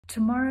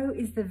Tomorrow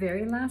is the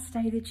very last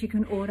day that you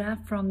can order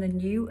from the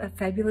new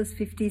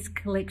fabulous50s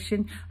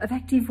collection of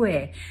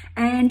activewear.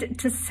 And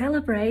to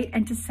celebrate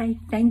and to say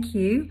thank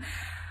you,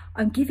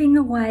 I'm giving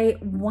away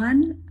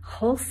one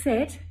whole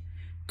set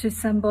to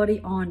somebody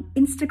on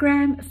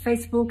Instagram,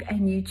 Facebook,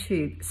 and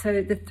YouTube.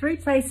 So the three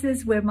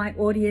places where my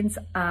audience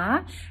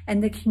are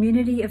and the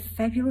community of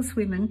fabulous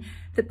women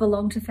that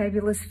belong to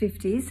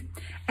Fabulous50s.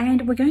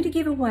 And we're going to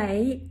give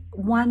away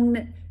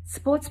one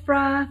sports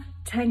bra,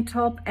 tank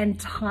top, and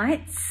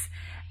tights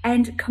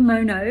and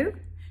kimono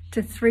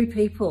to 3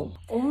 people.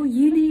 All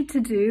you need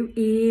to do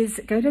is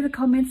go to the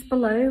comments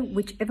below,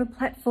 whichever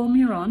platform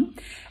you're on,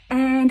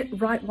 and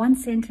write one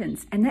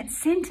sentence. And that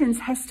sentence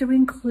has to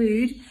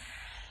include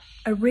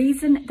a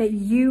reason that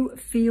you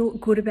feel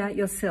good about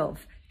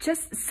yourself.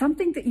 Just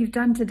something that you've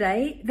done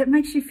today that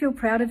makes you feel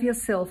proud of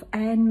yourself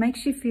and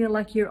makes you feel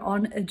like you're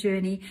on a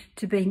journey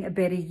to being a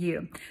better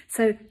you.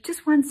 So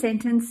just one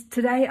sentence.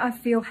 Today I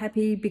feel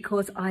happy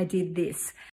because I did this.